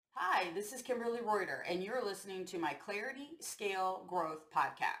Hi, this is Kimberly Reuter, and you're listening to my Clarity Scale Growth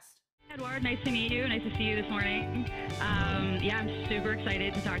podcast. Edward, nice to meet you. Nice to see you this morning. I'm super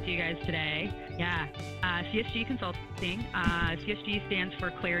excited to talk to you guys today. CSG Consulting. CSG stands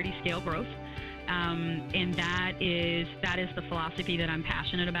for Clarity Scale Growth. And that is the philosophy that I'm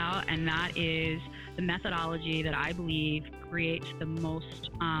passionate about, and that is the methodology that I believe creates the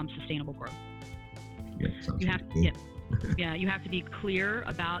most sustainable growth. Yeah, you have you have to be clear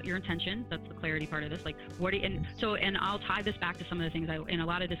about your intention. That's the clarity part of this. Like, and I'll tie this back to some of the things and a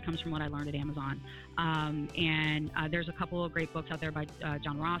lot of this comes from what I learned at Amazon. There's a couple of great books out there by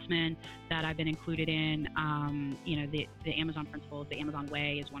John Rossman that I've been included in. The Amazon Principles, the Amazon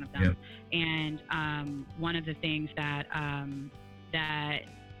Way is one of them. Yeah. And one of the things that I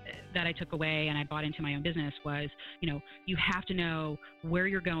took away and I bought into my own business was, you have to know where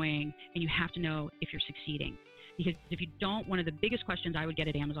you're going and you have to know if you're succeeding. Because if you don't, one of the biggest questions I would get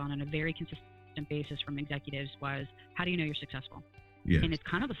at Amazon on a very consistent basis from executives was, how do you know you're successful? Yes. And it's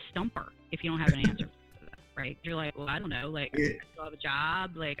kind of a stumper if you don't have an answer for that, right? You're like, well, I don't know. Like, I still have a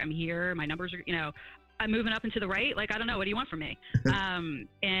job. Like, I'm here. My numbers are, I'm moving up and to the right. Like, I don't know. What do you want from me?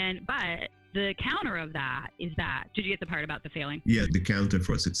 But the counter of that is that, did you get the part about the failing? Yeah, the counter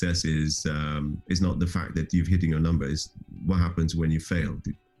for success is not the fact that you've hitting your numbers. What happens when you fail?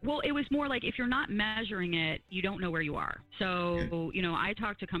 Well, it was more like if you're not measuring it, you don't know where you are. So, I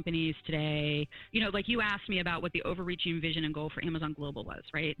talked to companies today, like you asked me about what the overreaching vision and goal for Amazon Global was,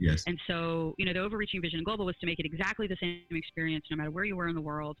 right? Yes. And so, the overreaching vision and global was to make it exactly the same experience no matter where you were in the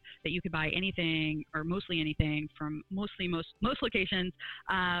world, that you could buy anything or mostly anything from most locations,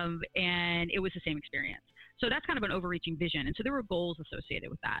 and it was the same experience. So that's kind of an overreaching vision. And so there were goals associated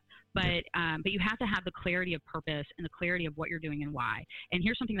with that. But you have to have the clarity of purpose and the clarity of what you're doing and why. And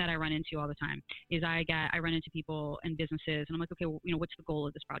here's something that I run into all the time is I run into people and businesses and I'm like, okay, well, what's the goal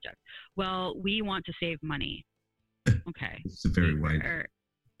of this project? Well, we want to save money. Okay. It's a very wide.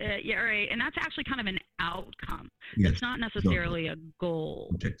 Yeah, right. And that's actually kind of an outcome. Yes. It's not necessarily a goal.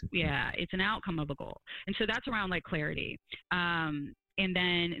 Objective. Yeah, it's an outcome of a goal. And so that's around like clarity.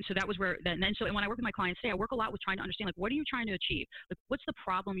 So that was where, and when I work with my clients today, I work a lot with trying to understand, like, what are you trying to achieve? Like, what's the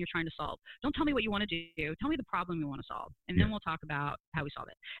problem you're trying to solve? Don't tell me what you want to do. Tell me the problem you want to solve. And then we'll talk about how we solve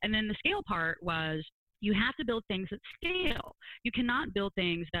it. And then the scale part was, you have to build things that scale. You cannot build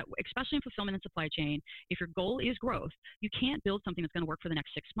things that, especially in fulfillment and supply chain, if your goal is growth, you can't build something that's going to work for the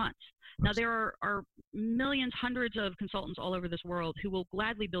next 6 months. Now, there are millions, hundreds of consultants all over this world who will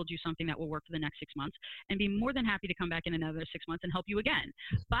gladly build you something that will work for the next 6 months and be more than happy to come back in another 6 months and help you again.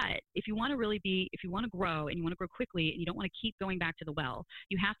 But if you want to if you want to grow and you want to grow quickly and you don't want to keep going back to the well,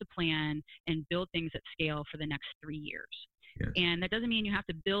 you have to plan and build things at scale for the next 3 years. Yes. And that doesn't mean you have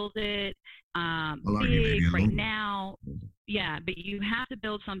to build it big right now. Yeah, but you have to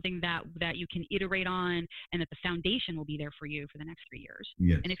build something that you can iterate on and that the foundation will be there for you for the next 3 years.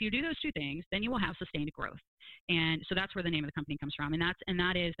 Yes. And if you do those two things, then you will have sustained growth. And so that's where the name of the company comes from. And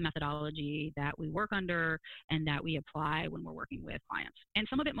that is the methodology that we work under and that we apply when we're working with clients. And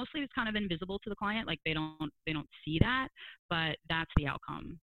some of it mostly is kind of invisible to the client, like they don't see that, but that's the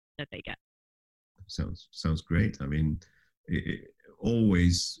outcome that they get. Sounds great. I mean,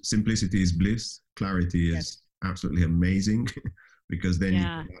 always simplicity is bliss. Clarity is absolutely amazing because then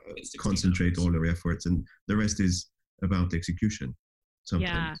you concentrate all your efforts and the rest is about execution.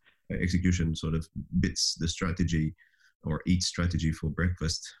 Sometimes execution sort of bits the strategy or eats strategy for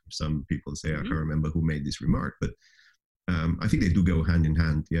breakfast. Some people say, I can't remember who made this remark, but I think they do go hand in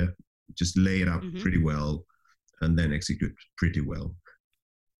hand. Yeah. Just lay it out pretty well and then execute pretty well.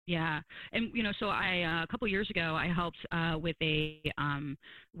 Yeah. And, so a couple of years ago, I helped with a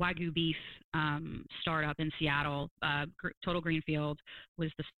Wagyu beef startup in Seattle. Total Greenfield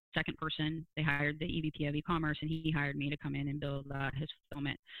was the second person. They hired the EVP of e-commerce, and he hired me to come in and build his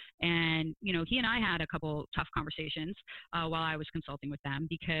fulfillment. And, he and I had a couple tough conversations while I was consulting with them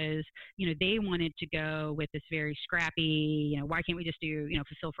because, they wanted to go with this very scrappy, why can't we just do,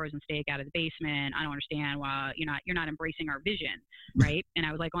 fulfill frozen steak out of the basement? I don't understand why you're not embracing our vision, right? And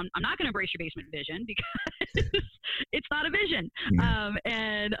I was like, well, I'm not going to embrace your basement vision because it's not a vision.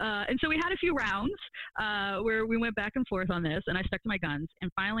 And so we had a few rounds where we went back and forth on this, and I stuck to my guns. And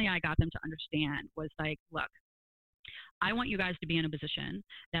finally, I got them to understand was like, look, I want you guys to be in a position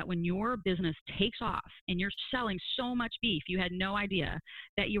that when your business takes off and you're selling so much beef, you had no idea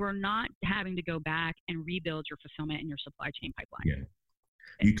that you are not having to go back and rebuild your fulfillment and your supply chain pipeline.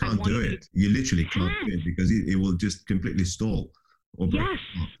 Yeah. You can't do it. You literally can't do it because it will just completely stall. or break Yes.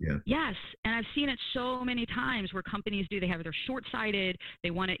 it off. Yeah. Yes. And I've seen it so many times where companies do, they're short-sighted.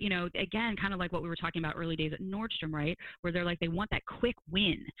 They want it, again, kind of like what we were talking about early days at Nordstrom, right? Where they're like, they want that quick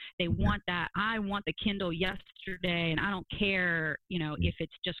win. They want that, I want the Kindle yesterday and I don't care, if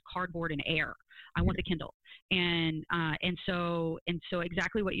it's just cardboard and air. I want the Kindle. And so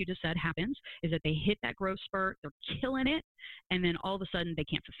exactly what you just said happens is that they hit that growth spurt, they're killing it. And then all of a sudden they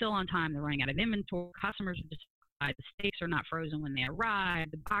can't fulfill on time. They're running out of inventory. Customers are just, the steaks are not frozen when they arrive,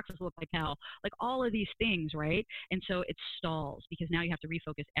 the boxes look like hell, like all of these things, right? And so it stalls because now you have to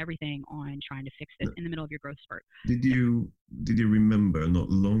refocus everything on trying to fix it in the middle of your growth spurt. Did you remember not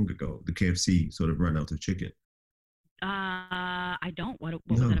long ago the KFC sort of ran out of chicken? I don't. What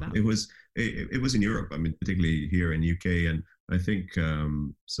was it about? It was in Europe. I mean, particularly here in UK, and I think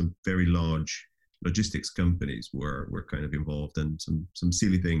some very large logistics companies were kind of involved, and some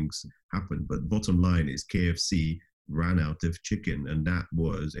silly things happened. But bottom line is KFC ran out of chicken, and that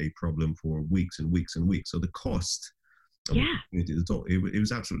was a problem for weeks and weeks and weeks. So the cost of it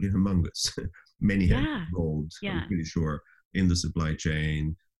was absolutely humongous. Many heads rolled, I'm pretty sure, in the supply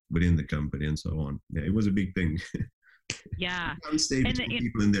chain, within the company, and so on. Yeah, it was a big thing. Yeah. You can't stay between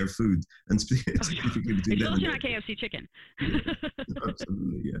people in their food, and specifically between them. It's not KFC chicken.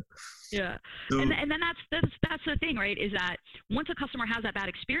 Absolutely, yeah. Yeah. So, and then that's the thing, right? Is that once a customer has that bad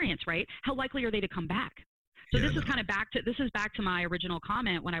experience, right? How likely are they to come back? So this is kind of back to my original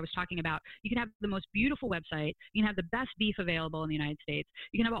comment when I was talking about you can have the most beautiful website, you can have the best beef available in the United States,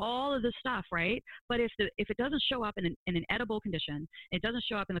 you can have all of this stuff, right? But if it doesn't show up in an edible condition, it doesn't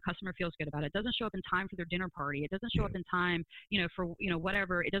show up and the customer feels good about it, it doesn't show up in time for their dinner party, it doesn't show up in time, for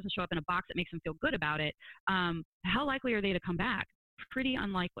whatever, it doesn't show up in a box that makes them feel good about it. How likely are they to come back? Pretty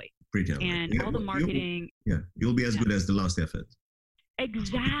unlikely. Pretty unlikely. And all the marketing. You'll be as good as the last effort.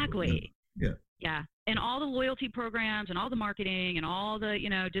 Exactly. Yeah. Yeah. And all the loyalty programs and all the marketing and all the,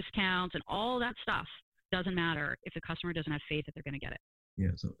 discounts and all that stuff doesn't matter if the customer doesn't have faith that they're going to get it. Yeah.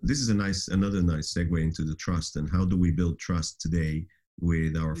 So this is another nice segue into the trust, and how do we build trust today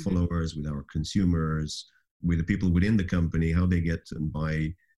with our followers, with our consumers, with the people within the company, how they get and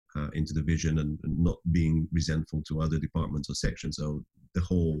buy into the vision, and not being resentful to other departments or sections. So the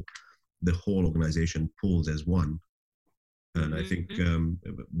whole organization pulls as one. And I think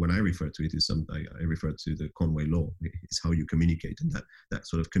when I refer to it, I refer to the Conway Law. It's how you communicate, and that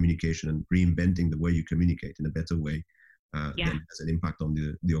sort of communication and reinventing the way you communicate in a better way then has an impact on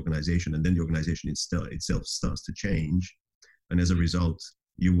the organization, and then the organization itself starts to change, and as a result,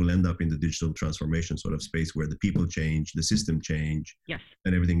 you will end up in the digital transformation sort of space where the people change, the system change,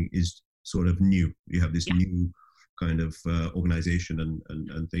 and everything is sort of new. You have this new kind of organization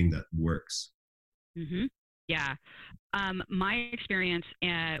and thing that works. Mm-hmm. Yeah. My experience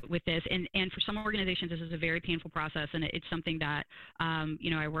with this, and for some organizations, this is a very painful process, and it's something that,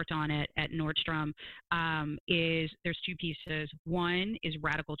 I worked on at Nordstrom, is there's two pieces. One is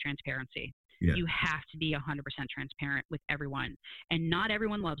radical transparency. Yeah. You have to be 100% transparent with everyone, and not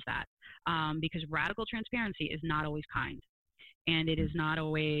everyone loves that, because radical transparency is not always kind. And it is not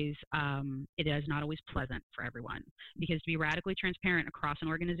always pleasant for everyone, because to be radically transparent across an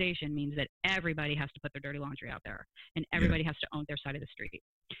organization means that everybody has to put their dirty laundry out there, and everybody has to own their side of the street.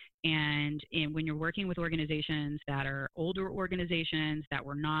 And when you're working with organizations that are older organizations that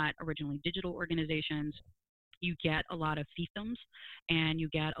were not originally digital organizations, you get a lot of fiefdoms, and you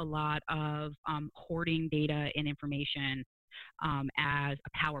get a lot of hoarding data and information as a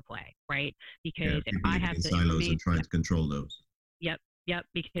power play, right? Because if I have the silos and trying to control those. Yep.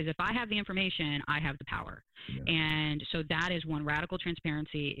 Because if I have the information, I have the power. Yeah. And so that is one. Radical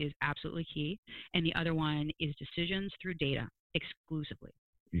transparency is absolutely key. And the other one is decisions through data exclusively.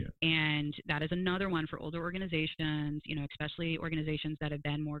 Yeah. And that is another one for older organizations, especially organizations that have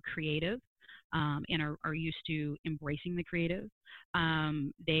been more creative and are used to embracing the creative.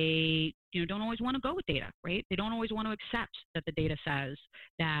 They don't always want to go with data, right? They don't always want to accept that the data says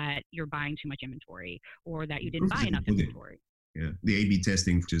that you're buying too much inventory, or that you didn't buy enough inventory. Yeah, the A/B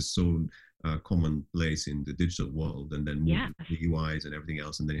testing, which is so commonplace in the digital world, and then the UIs and everything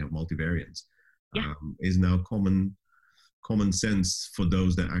else, and then you have multivariants, is now common sense for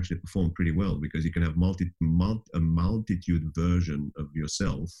those that actually perform pretty well, because you can have a multitude version of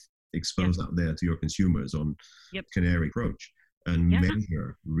yourself exposed out there to your consumers on Canary approach, and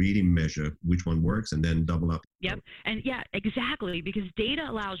really measure which one works, and then double up Yep. And yeah, exactly. Because data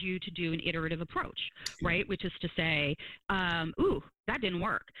allows you to do an iterative approach, right? Which is to say, ooh, that didn't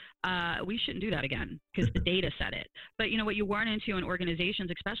work. We shouldn't do that again because the data said it. But you know what you run into in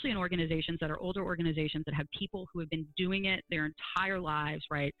organizations, especially in organizations that are older organizations that have people who have been doing it their entire lives,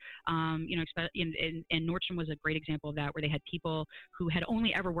 right? You know, and Nordstrom was a great example of that, where they had people who had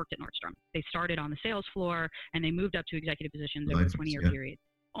only ever worked at Nordstrom. They started on the sales floor and they moved up to executive positions over a 20-year period.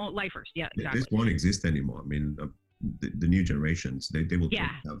 Oh, lifers, yeah, exactly. This won't exist anymore. I mean, the new generations, they will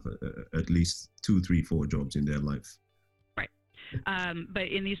have at least 2, 3, 4 jobs in their life. Right. But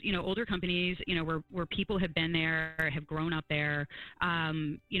in these, you know, older companies, you know, where people have been there, have grown up there,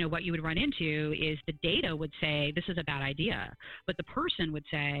 you know, what you would run into is the data would say, this is a bad idea. But the person would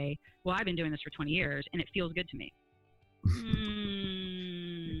say, well, I've been doing this for 20 years and it feels good to me.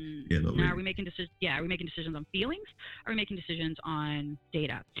 Yeah, now, really. are we making decisions? Yeah, are we making decisions on feelings? Are we making decisions on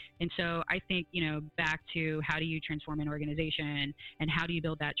data? And so I think, you know, back to how do you transform an organization and how do you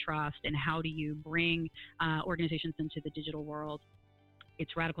build that trust and how do you bring organizations into the digital world?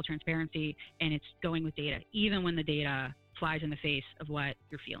 It's radical transparency and it's going with data, even when the data flies in the face of what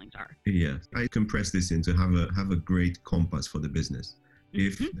your feelings are. Yeah, I compress this into have a great compass for the business.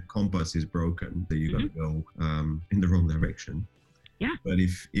 If the compass is broken, then you're going to go in the wrong direction. Yeah. But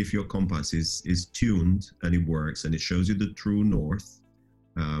if your compass is tuned and it works and it shows you the true north,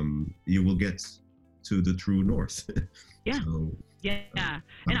 you will get to the true north. Yeah. So, and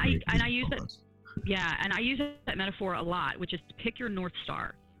I use that. Yeah, and I use that metaphor a lot, which is to pick your North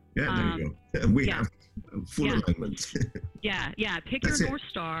Star. Yeah, there you go. And we have full alignment. Pick your North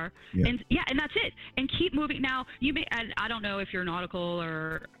Star, and that's it. And keep moving. Now, you may, and I don't know if you're nautical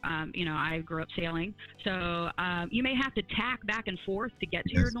or, you know, I grew up sailing, so you may have to tack back and forth to get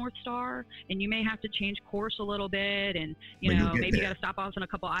to your North Star, and you may have to change course a little bit, and you know, maybe you got to stop off on a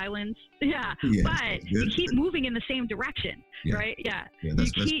couple islands. But you keep moving in the same direction, right?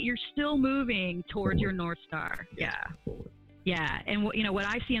 You're still moving towards your North Star. Yeah, and you know what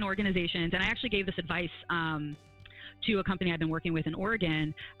I see in organizations, and I actually gave this advice to a company I've been working with in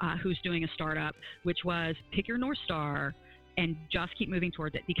Oregon, who's doing a startup, which was pick your North Star and just keep moving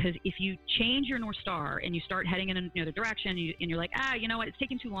towards it. Because if you change your North Star and you start heading in another direction, and you're like, you know what, it's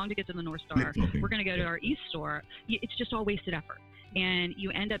taking too long to get to the North Star. We're going to go to our East Star. It's just all wasted effort. And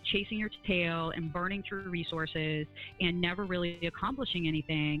you end up chasing your tail and burning through resources and never really accomplishing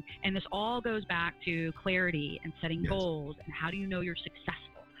anything. And this all goes back to clarity and setting goals. And how do you know you're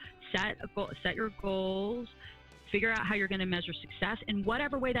successful? Set your goals. Figure out how you're going to measure success in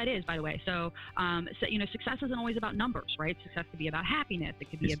whatever way that is, by the way. So, you know, success isn't always about numbers, right? Success could be about happiness. It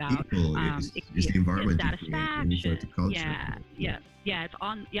could be about it's the environment, satisfaction. It's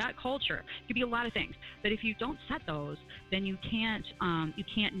on culture. It could be a lot of things. But if you don't set those, then you can't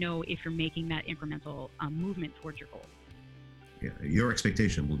know if you're making that incremental movement towards your goal. Yeah, your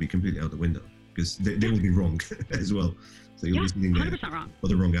expectation will be completely out the window because they will be wrong as well. So you're listening 100% wrong for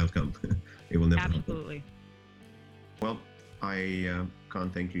the wrong outcome. It will never Absolutely. happen. Well, I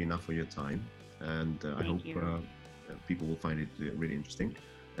can't thank you enough for your time, and I hope people will find it really interesting,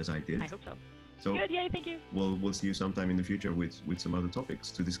 as I did. I hope so. So good, yay, thank you. We'll see you sometime in the future with some other topics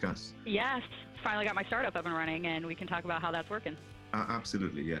to discuss. Yes, finally got my startup up and running, and we can talk about how that's working.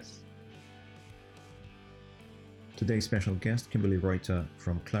 Absolutely, yes. Today's special guest, Kimberly Reuter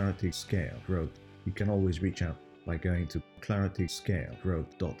from Clarity Scale Growth. You can always reach out by going to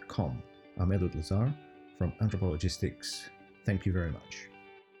clarityscalegrowth.com. I'm Edward Lazar from Anthropologistics. Thank you very much.